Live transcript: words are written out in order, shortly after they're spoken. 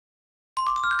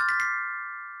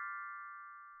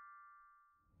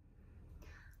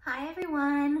Hi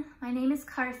everyone, my name is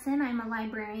Carson. I'm a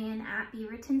librarian at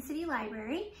Beaverton City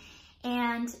Library,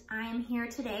 and I'm here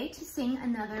today to sing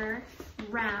another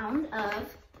round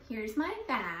of Here's My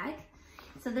Bag.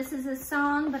 So this is a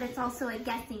song, but it's also a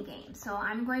guessing game. So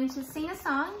I'm going to sing a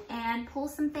song and pull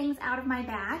some things out of my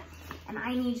bag, and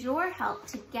I need your help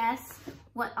to guess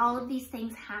what all of these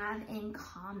things have in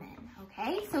common,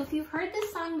 okay? So if you've heard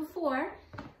this song before,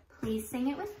 please sing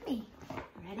it with me.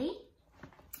 Ready?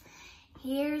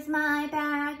 Here's my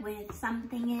bag with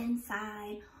something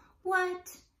inside.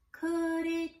 What could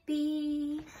it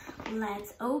be?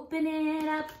 Let's open it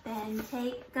up and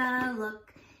take a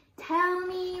look. Tell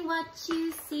me what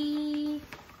you see.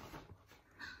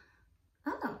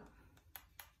 Oh,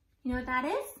 you know what that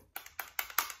is?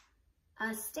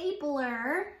 A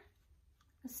stapler.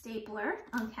 A stapler,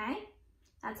 okay.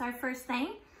 That's our first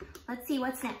thing. Let's see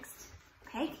what's next.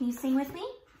 Okay, can you sing with me?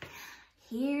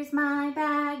 Here's my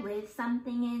bag with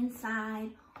something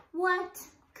inside. What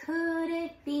could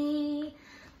it be?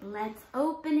 Let's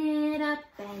open it up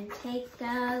and take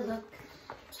a look.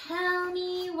 Tell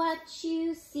me what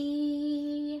you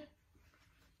see.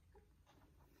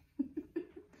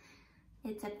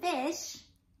 It's a fish.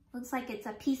 Looks like it's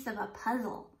a piece of a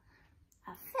puzzle.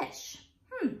 A fish.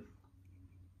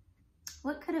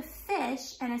 What could a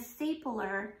fish and a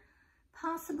stapler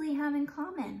possibly have in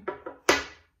common?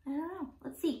 I don't know.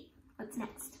 Let's see. What's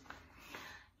next?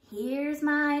 Here's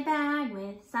my bag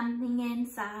with something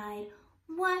inside.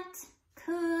 What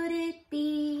could it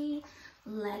be?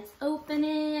 Let's open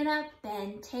it up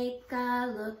and take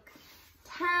a look.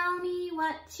 Tell me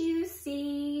what you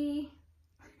see.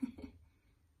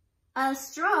 A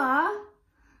straw.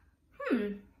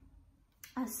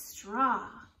 A straw.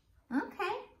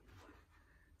 Okay.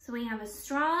 So we have a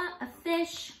straw, a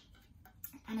fish,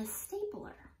 and a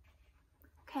stapler.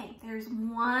 Okay, there's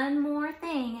one more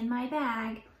thing in my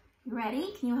bag. You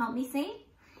ready? Can you help me sing?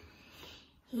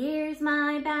 Here's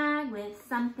my bag with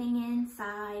something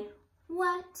inside.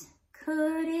 What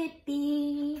could it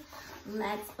be?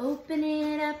 Let's open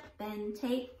it up and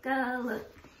take a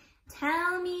look.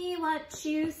 Tell me what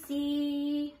you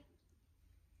see.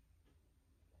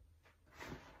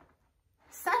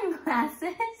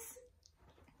 Sunglasses.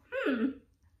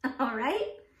 All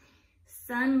right.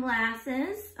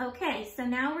 Sunglasses. Okay, so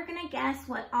now we're gonna guess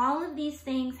what all of these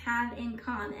things have in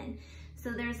common.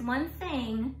 So there's one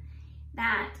thing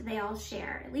that they all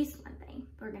share, at least one thing.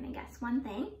 We're gonna guess one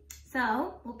thing.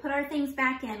 So we'll put our things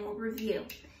back in, we'll review.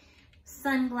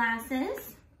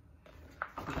 Sunglasses,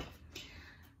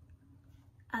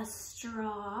 a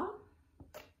straw,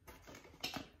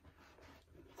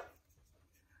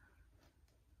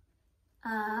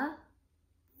 a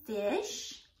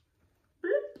fish,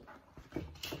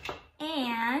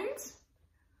 and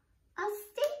a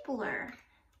stapler.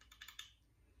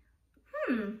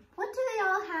 What do they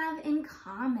all have in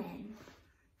common?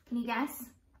 Can you guess?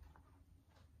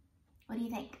 What do you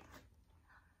think?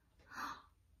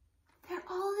 They're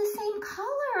all the same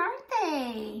color, aren't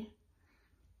they?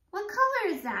 What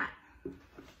color is that?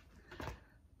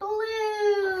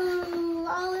 Blue.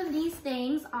 All of these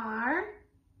things are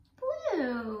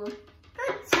blue.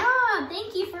 Good job.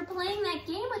 Thank you for playing that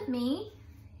game with me.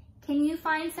 Can you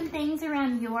find some things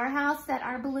around your house that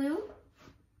are blue?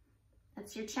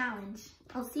 That's your challenge.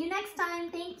 I'll see you next time.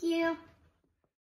 Thank you.